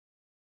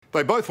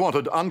They both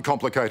wanted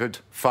uncomplicated,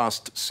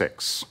 fast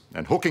sex,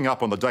 and hooking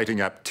up on the dating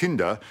app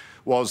Tinder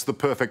was the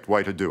perfect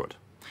way to do it.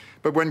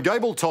 But when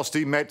Gable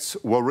Tostee met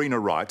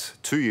Warriena Wright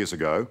 2 years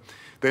ago,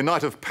 their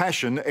night of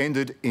passion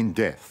ended in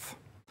death.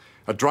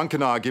 A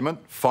drunken argument,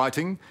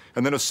 fighting,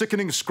 and then a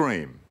sickening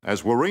scream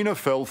as Warriena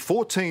fell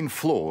 14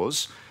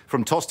 floors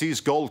from Tostee's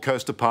Gold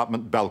Coast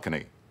apartment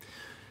balcony.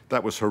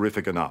 That was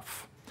horrific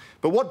enough.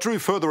 But what drew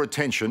further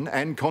attention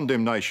and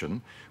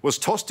condemnation was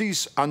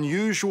Tostee's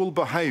unusual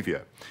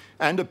behaviour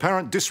and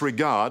apparent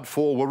disregard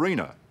for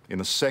Warriena in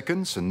the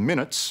seconds and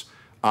minutes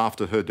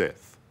after her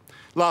death.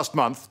 Last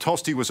month,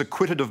 Tostee was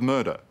acquitted of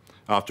murder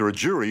after a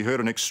jury heard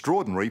an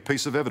extraordinary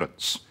piece of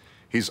evidence: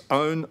 his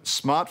own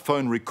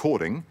smartphone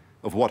recording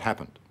of what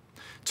happened.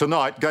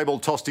 Tonight, Gable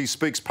Tostee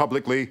speaks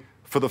publicly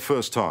for the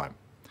first time.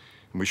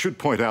 And we should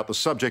point out the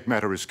subject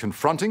matter is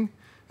confronting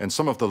and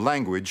some of the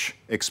language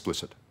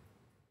explicit.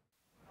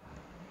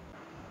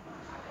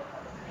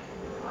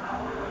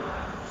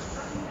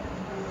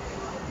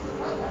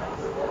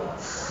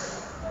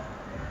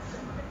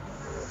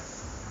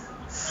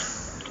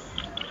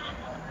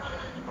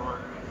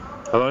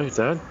 Hello,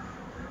 Dad.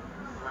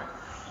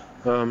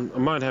 I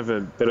might have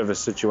a bit of a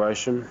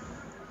situation.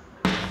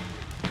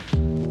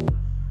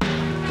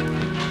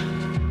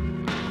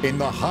 In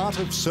the heart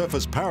of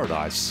surfer's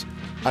paradise,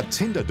 a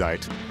Tinder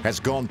date has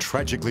gone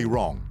tragically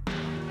wrong.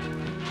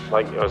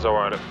 Like, I was all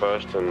right at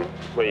first, and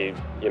we,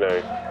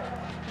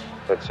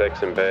 had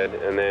sex in bed,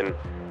 and then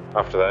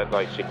after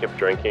that, she kept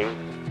drinking.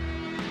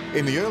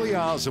 In the early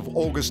hours of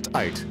August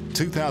 8,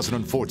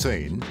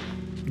 2014,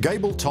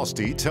 Gable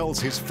Tostee tells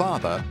his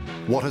father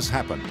what has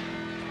happened.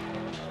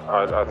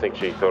 I think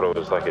she thought it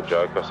was like a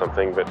joke or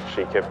something, but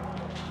she kept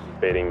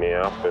beating me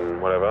up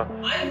and whatever.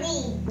 I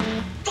will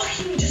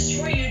fucking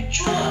destroy your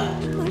jaw.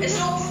 It's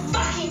not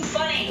fucking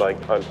funny.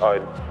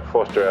 I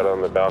forced her out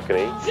on the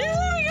balcony.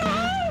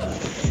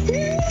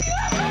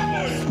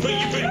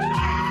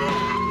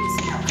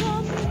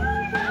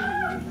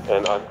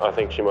 And I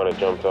think she might have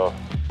jumped off.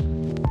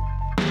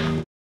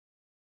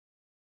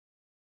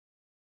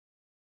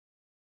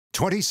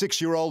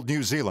 26-year-old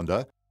New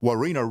Zealander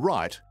Warriena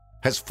Wright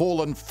has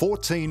fallen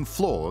 14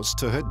 floors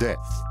to her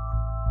death.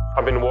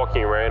 I've been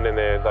walking around and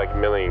there are a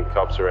million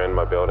cops around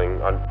my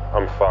building.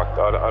 I'm fucked.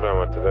 I don't know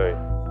what to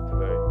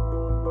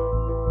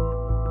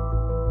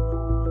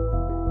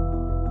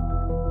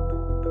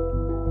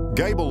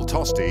do. Gable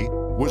Tostee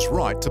was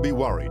right to be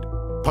worried.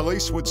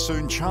 Police would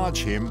soon charge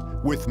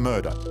him with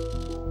murder.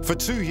 For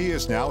 2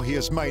 years now, he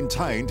has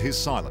maintained his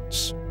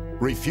silence,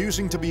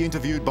 refusing to be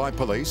interviewed by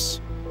police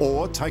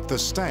or take the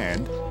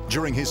stand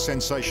during his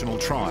sensational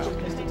trial.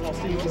 Mr.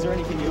 Tostee, is there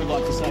anything you would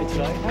like to say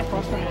today? How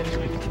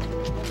frustrating.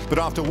 But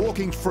after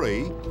walking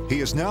free,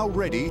 he is now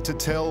ready to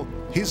tell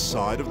his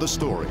side of the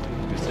story.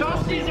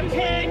 Tostee's a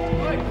pig!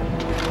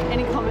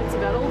 Any comments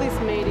about all this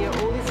media,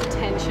 all this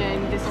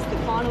attention? This is the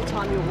final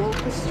time you'll walk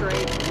the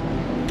street.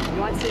 You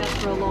won't see us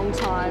for a long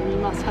time. You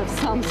must have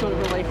some sort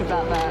of relief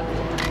about that.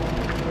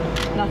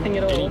 Nothing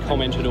at all. Any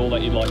comment at all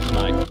that you'd like to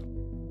make?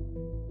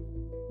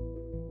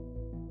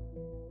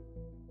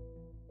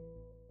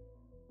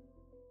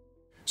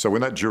 So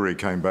when that jury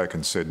came back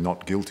and said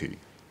not guilty,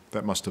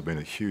 that must have been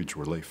a huge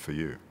relief for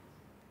you.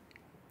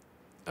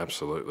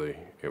 Absolutely.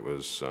 It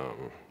was,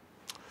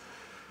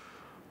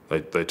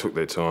 they took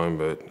their time,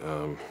 but,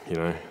 at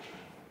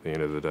the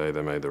end of the day,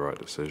 they made the right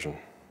decision.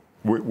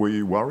 Were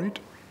you worried?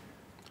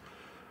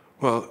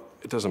 Well,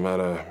 it doesn't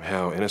matter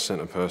how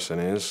innocent a person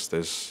is.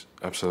 There's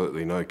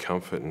absolutely no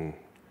comfort in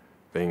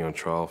being on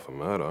trial for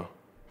murder.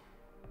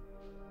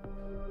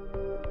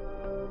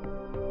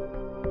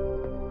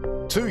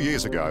 2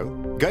 years ago,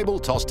 Gable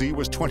Tostee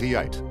was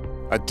 28,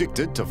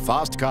 addicted to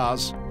fast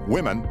cars,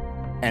 women,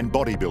 and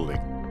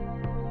bodybuilding.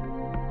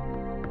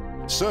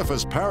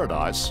 Surfer's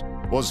paradise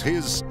was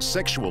his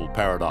sexual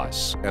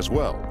paradise as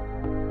well.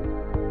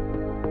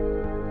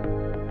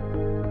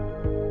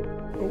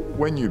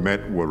 When you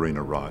met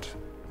Warriena Wright,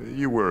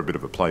 you were a bit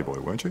of a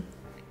playboy, weren't you?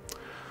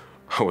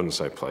 I wouldn't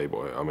say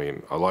playboy. I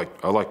mean, I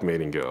like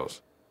meeting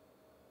girls.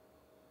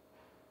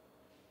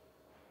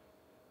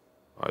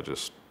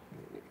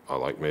 I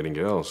like meeting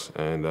girls,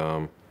 and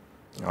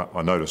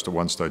I noticed at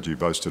one stage you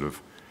boasted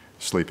of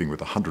sleeping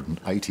with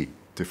 180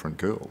 different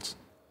girls.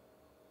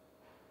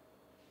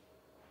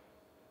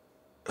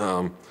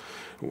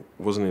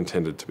 Wasn't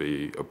intended to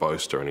be a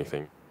boast or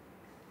anything.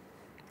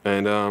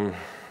 And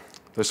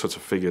those sorts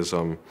of figures,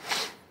 in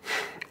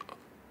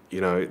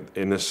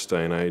this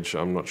day and age,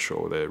 I'm not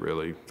sure they're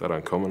really that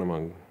uncommon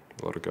among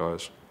a lot of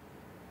guys.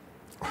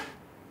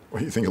 What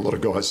do you think, a lot of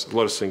guys? A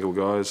lot of single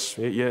guys.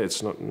 Yeah,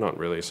 it's not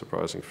really a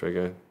surprising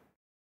figure.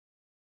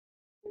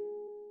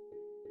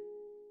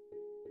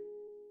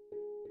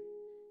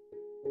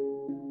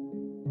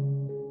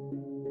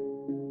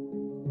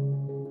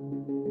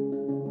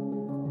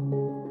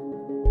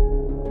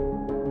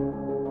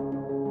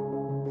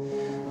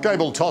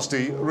 Gable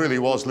Tostee really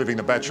was living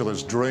the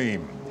bachelor's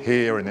dream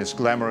here in this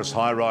glamorous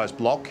high-rise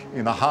block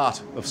in the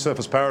heart of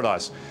surfer's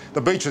paradise.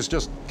 The beach is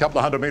just a couple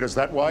of hundred metres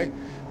that way,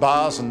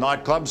 bars and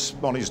nightclubs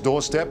on his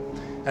doorstep,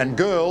 And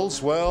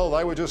girls, well,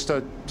 they were just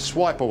a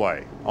swipe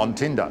away on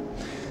Tinder.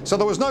 So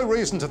there was no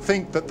reason to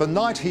think that the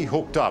night he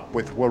hooked up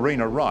with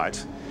Warriena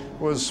Wright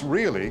was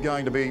really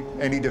going to be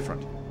any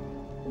different.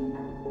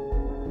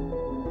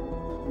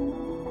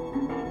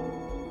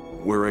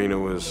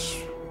 Warriena was,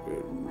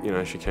 you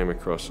know, she came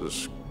across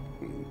as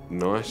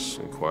nice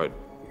and quite,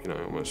 you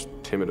know, almost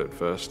timid at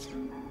first,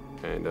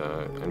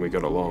 and we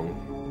got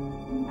along.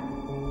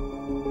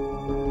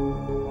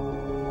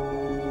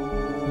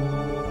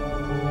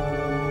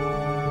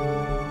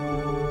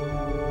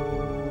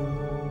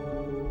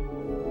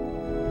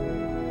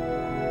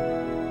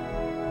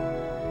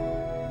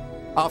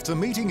 After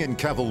meeting in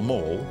Cavill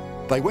Mall,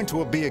 they went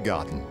to a beer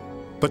garden,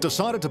 but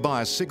decided to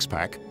buy a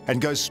six-pack and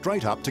go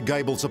straight up to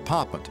Gable's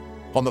apartment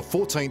on the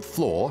 14th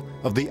floor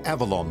of the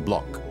Avalon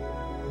block.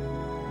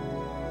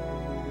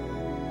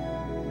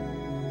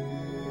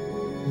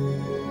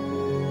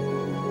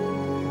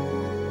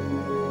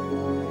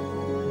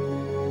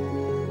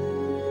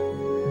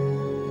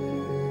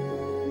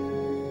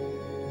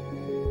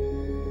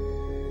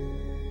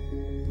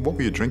 What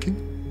were you drinking?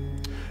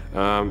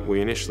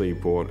 We initially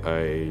bought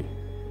a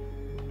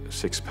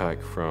six-pack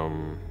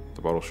from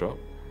the bottle shop.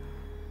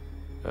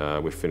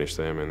 We finished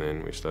them and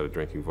then we started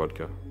drinking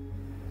vodka.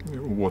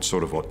 What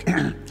sort of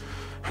vodka?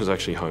 It was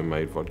actually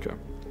homemade vodka.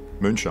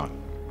 Moonshine.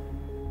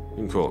 You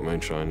can call it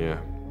moonshine, yeah.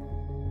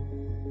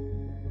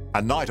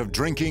 A night of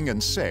drinking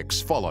and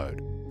sex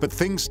followed, but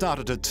things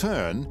started to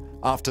turn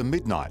after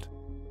midnight.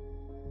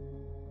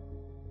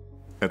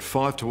 At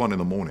 5 to 1 in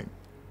the morning,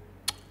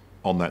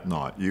 on that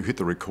night, you hit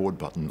the record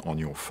button on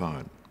your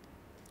phone.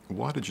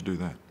 Why did you do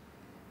that?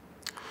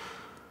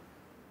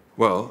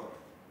 Well,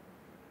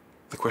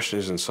 the question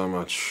isn't so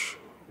much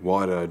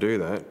why did I do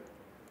that,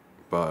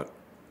 but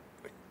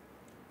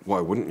why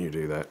wouldn't you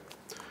do that?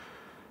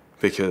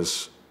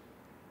 Because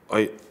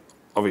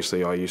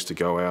obviously I used to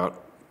go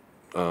out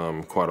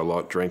quite a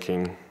lot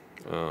drinking.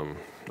 I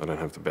don't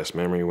have the best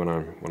memory when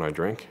I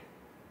drink,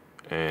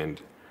 and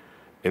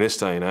in this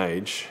day and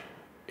age,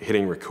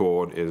 hitting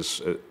record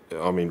is,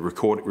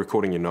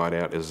 recording your night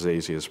out is as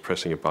easy as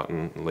pressing a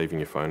button and leaving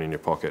your phone in your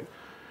pocket.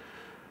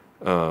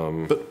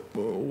 But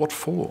what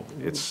for?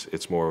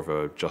 It's more of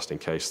a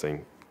just-in-case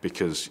thing,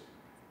 because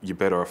you're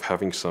better off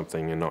having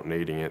something and not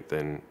needing it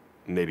than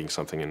needing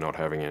something and not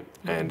having it.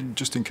 And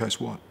just in case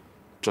what?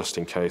 Just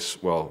in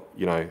case, well,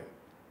 you know,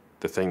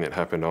 the thing that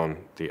happened on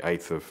the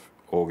 8th of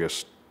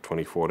August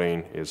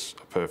 2014 is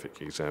a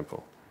perfect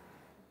example.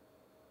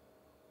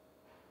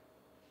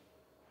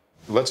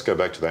 Let's go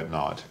back to that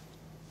night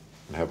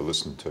and have a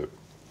listen to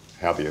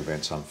how the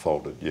events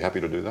unfolded. You happy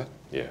to do that?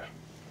 Yeah.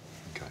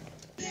 Okay.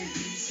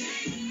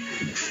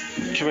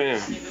 Come here.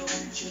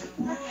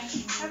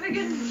 Have a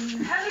good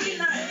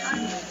night.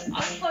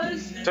 I'll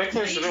close. Don't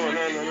close the door,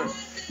 no.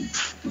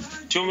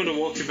 Do you want me to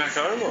walk you back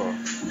home, or? No,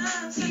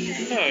 it's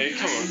okay. No,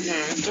 come on, no,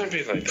 don't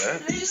be like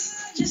that. No,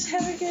 just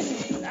have a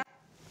good night.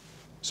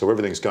 So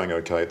everything's going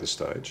okay at this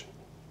stage,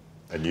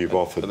 and you've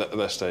offered... At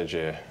that stage,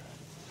 yeah.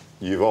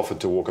 You've offered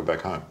to walk her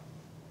back home?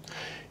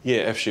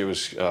 Yeah, if she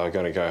was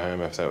going to go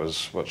home, if that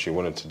was what she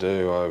wanted to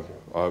do,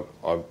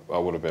 I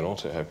would have been all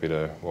too happy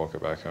to walk her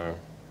back home.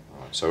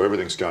 Right, so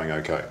everything's going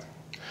okay?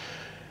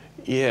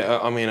 Yeah,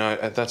 I mean,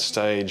 at that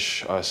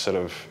stage, I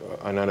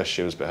noticed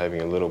she was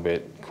behaving a little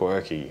bit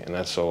quirky, and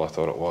that's all I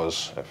thought it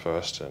was at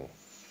first. And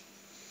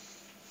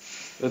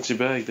that's your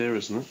bag there,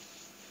 isn't it?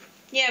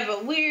 Yeah,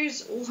 but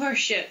where's all her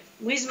shit?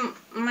 Where's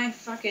my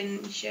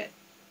fucking shit?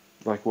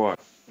 Like what?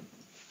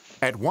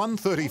 At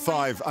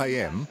 1:35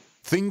 a.m,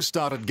 things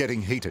started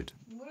getting heated.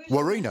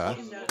 Warriena,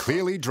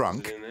 clearly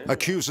drunk,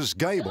 accuses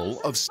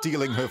Gable of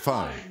stealing her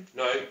phone.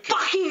 No.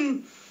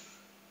 Fucking...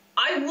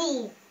 I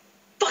will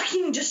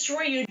fucking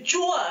destroy your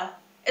jaw.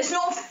 It's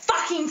not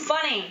fucking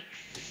funny.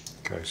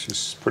 Okay,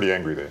 she's pretty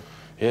angry there.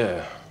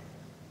 Yeah.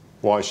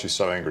 Why is she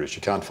so angry?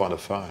 She can't find her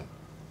phone.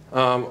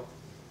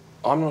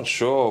 I'm not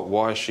sure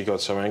why she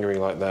got so angry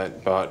like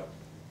that, but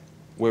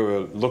we were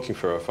looking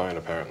for her phone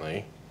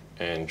apparently,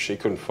 and she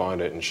couldn't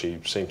find it, and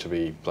she seemed to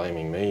be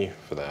blaming me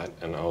for that,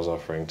 and I was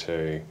offering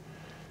to,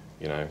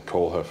 you know,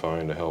 call her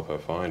phone to help her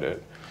find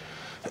it.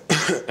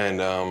 And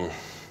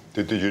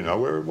Did you know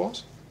where it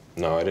was?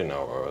 No, I didn't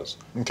know where it was.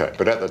 Okay,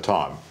 but at the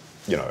time,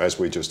 you know, as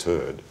we just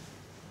heard,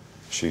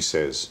 she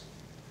says,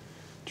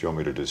 do you want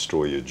me to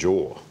destroy your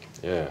jaw?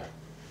 Yeah.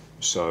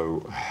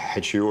 So,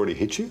 had she already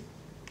hit you?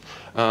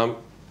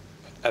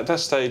 At that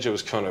stage, it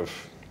was kind of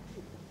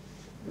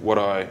what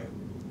I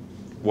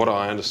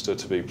understood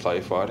to be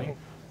play fighting,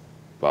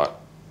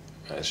 but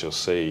as you'll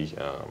see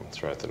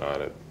throughout the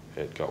night,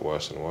 it got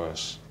worse and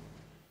worse.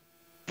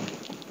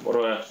 What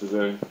do I have to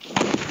do?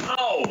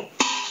 Oh!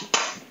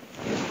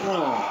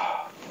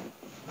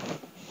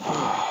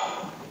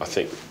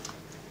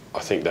 I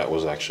think that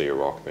was actually a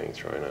rock being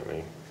thrown at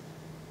me.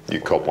 You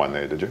copped one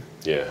there, did you?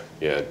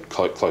 Yeah,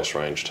 close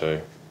range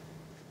too.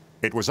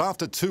 It was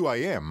after 2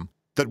 a.m.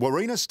 that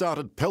Warriena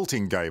started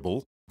pelting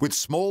Gable with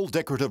small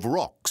decorative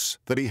rocks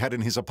that he had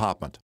in his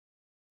apartment.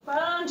 But I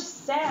don't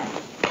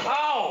understand.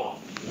 Ow!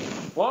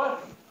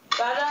 What?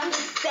 But I don't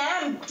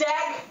understand,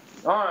 Dad.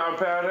 Alright, I'll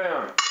bow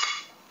down.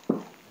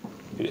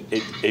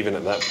 Even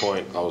at that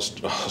point, I was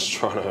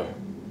trying to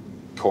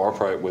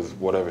cooperate with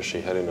whatever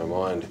she had in her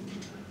mind.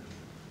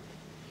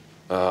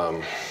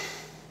 I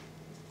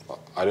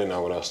didn't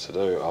know what else to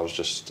do. I was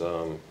just,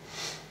 I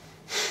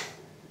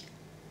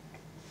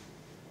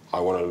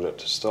wanted it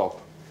to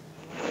stop.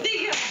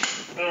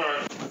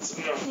 Alright, that's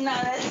enough. No,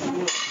 that's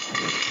not.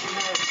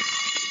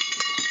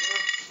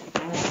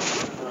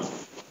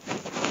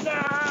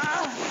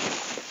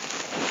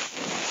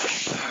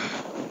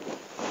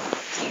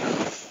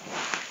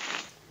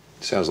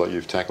 Sounds like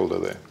you've tackled her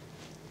there.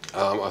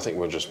 I think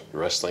we're just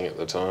wrestling at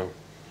the time.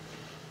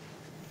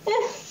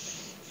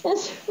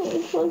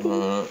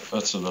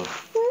 That's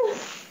enough.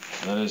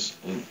 That is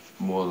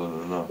more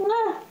than enough.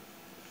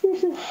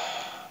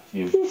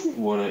 You've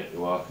worn out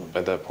your welcome.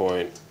 At that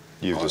point,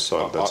 You've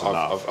decided that's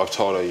enough. I've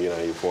told her, you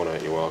know, you've worn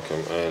out your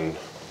welcome, and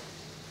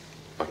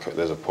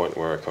there's a point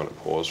where I kind of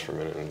paused for a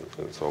minute and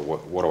thought,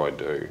 what do I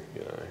do?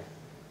 You know,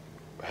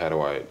 how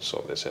do I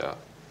sort this out?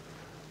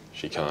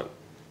 She can't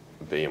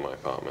be in my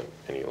apartment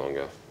any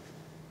longer.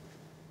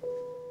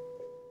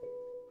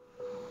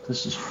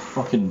 This is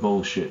fucking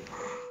bullshit.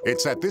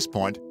 It's at this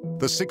point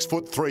the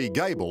 6'3"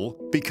 Gable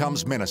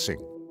becomes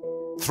menacing,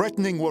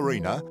 threatening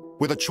Warriena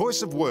with a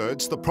choice of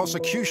words the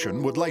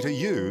prosecution would later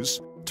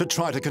use to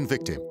try to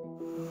convict him.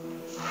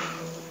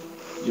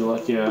 You're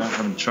lucky I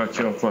haven't chucked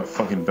you off my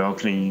fucking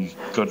balcony, you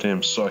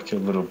goddamn psycho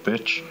little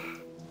bitch.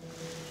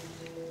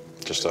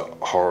 Just a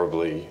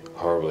horribly,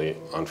 horribly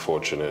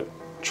unfortunate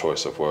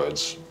choice of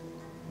words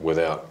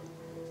without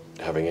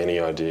having any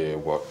idea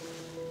what,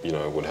 you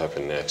know, would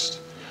happen next.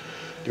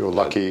 You're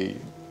lucky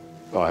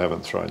I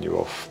haven't thrown you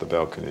off the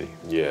balcony.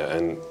 Yeah,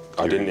 and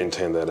I didn't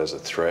intend that as a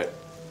threat.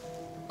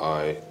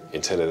 I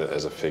intended it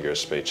as a figure of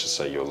speech to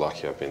say, you're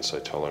lucky I've been so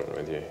tolerant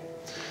with you.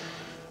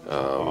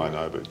 I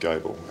know, but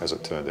Gable, as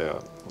it turned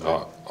out...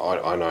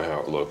 I know how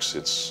it looks.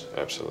 It's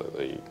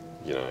absolutely,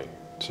 you know...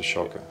 It's a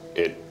shocker.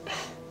 It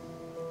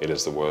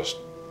is the worst,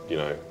 you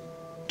know,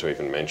 to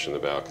even mention the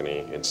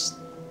balcony. It's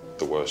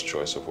the worst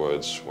choice of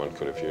words one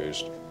could have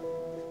used.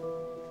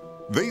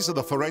 These are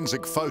the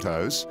forensic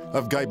photos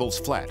of Gable's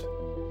flat.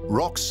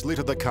 Rocks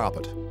litter the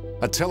carpet.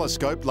 A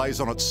telescope lays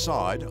on its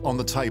side on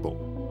the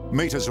table.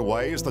 Metres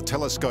away is the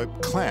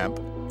telescope clamp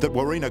that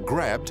Warriena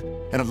grabbed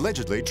and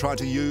allegedly tried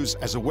to use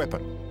as a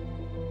weapon.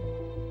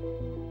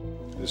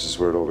 This is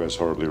where it all goes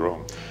horribly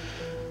wrong.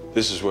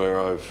 This is where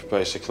I've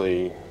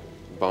basically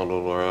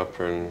bundled her up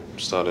and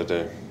started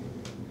to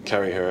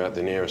carry her out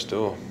the nearest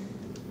door.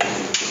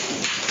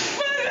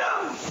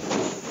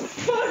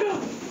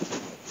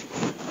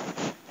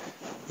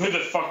 Who the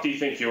fuck do you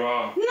think you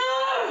are?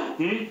 No!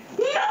 Hmm?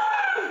 No!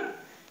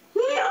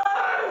 No!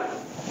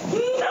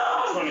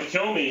 No! Trying to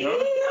kill me, huh?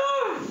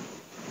 No!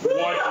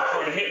 Why'd you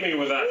try to hit me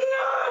with that?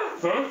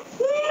 No! Huh?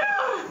 No!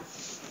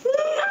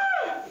 No!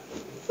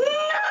 No!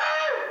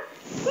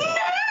 No!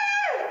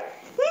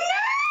 No!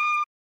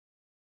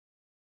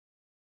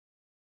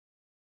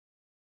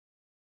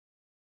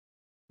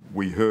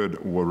 We heard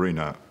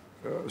Warriena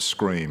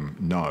scream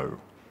no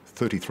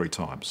 33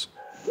 times.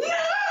 It's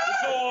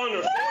all on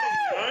recording,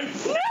 you know?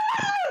 No!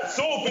 It's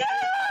all been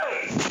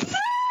recorded.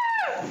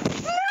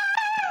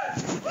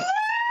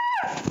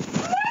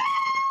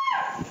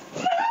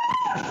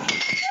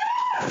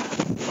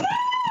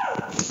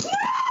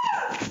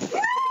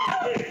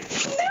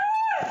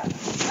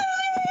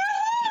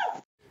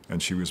 And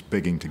she was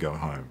begging to go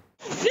home.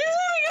 I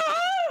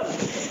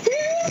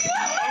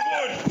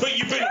would, but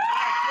you've been...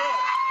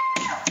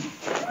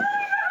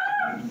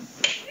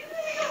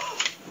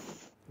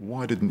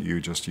 Why didn't you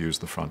just use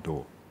the front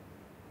door?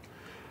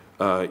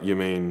 You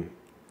mean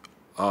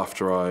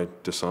after I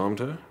disarmed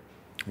her?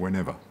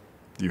 Whenever.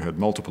 You had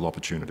multiple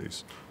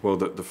opportunities. Well,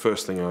 the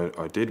first thing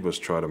I did was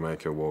try to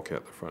make her walk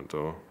out the front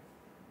door.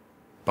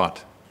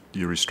 But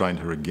you restrained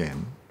her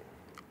again.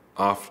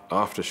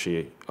 After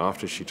she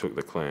took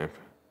the clamp.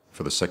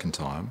 For the second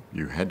time,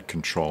 you had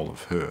control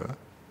of her,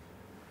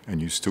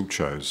 and you still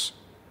chose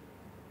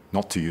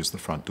not to use the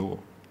front door.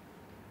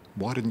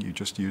 Why didn't you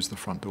just use the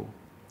front door?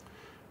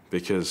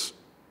 Because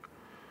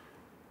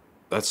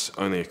that's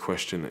only a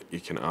question that you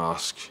can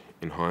ask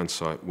in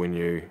hindsight when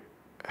you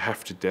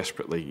have to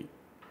desperately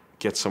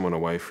get someone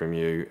away from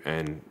you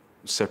and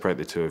separate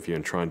the two of you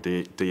and try and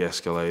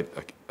de-escalate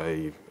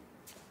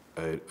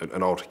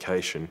an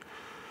altercation.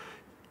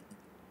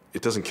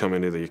 It doesn't come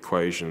into the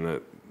equation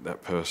that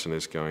that person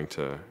is going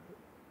to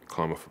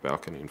climb off a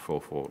balcony and fall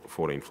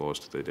 14 floors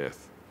to their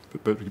death.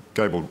 But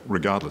Gable,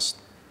 regardless,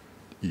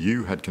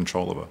 you had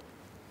control of her.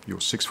 You were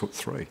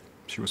 6'3".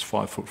 She was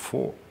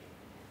 5'4".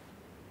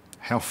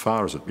 How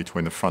far is it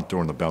between the front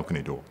door and the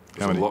balcony door?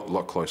 It was a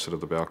lot closer to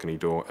the balcony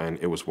door, and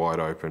it was wide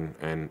open,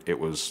 and it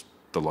was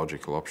the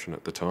logical option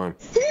at the time.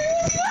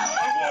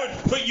 I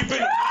would, but you've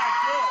been...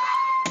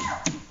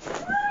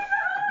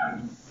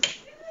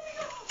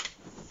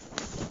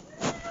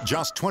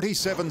 Just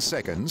 27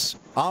 seconds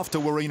after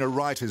Warriena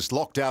Wright is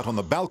locked out on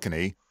the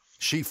balcony,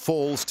 she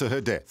falls to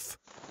her death.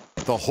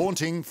 The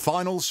haunting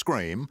final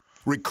scream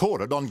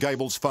recorded on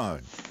Gable's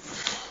phone.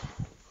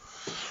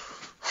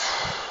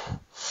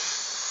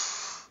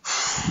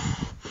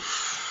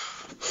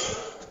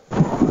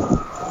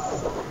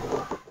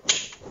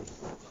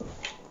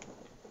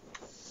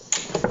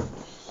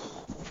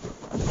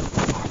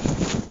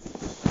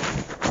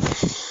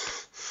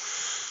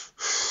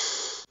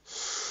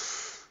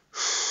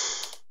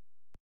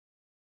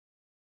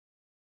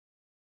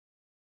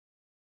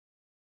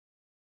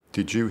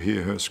 Did you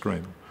hear her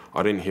scream?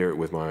 I didn't hear it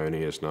with my own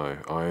ears, no.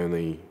 I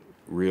only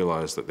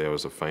realised that there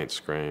was a faint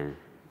scream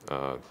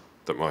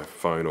that my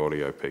phone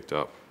audio picked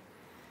up.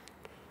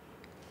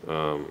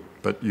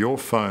 But your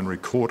phone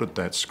recorded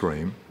that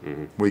scream.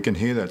 Mm-hmm. We can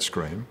hear that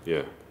scream.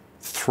 Yeah.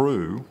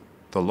 Through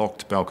the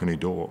locked balcony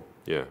door.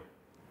 Yeah.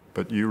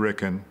 But you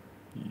reckon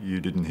you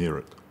didn't hear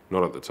it?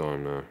 Not at the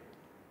time, no.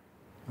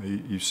 Are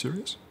you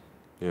serious?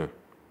 Yeah.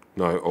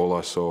 No, all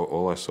I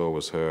saw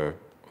was her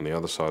on the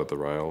other side of the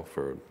rail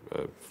for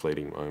a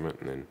fleeting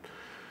moment, and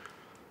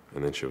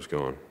then she was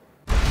gone.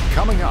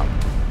 Coming up,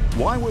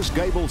 why was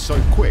Gable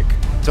so quick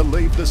to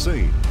leave the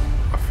scene?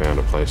 I found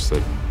a place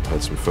that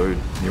had some food.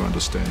 You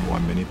understand why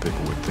many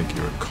people would think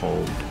you're a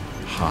cold,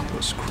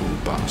 heartless, cruel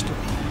bastard.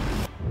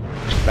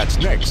 That's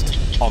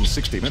next on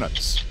 60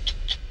 Minutes.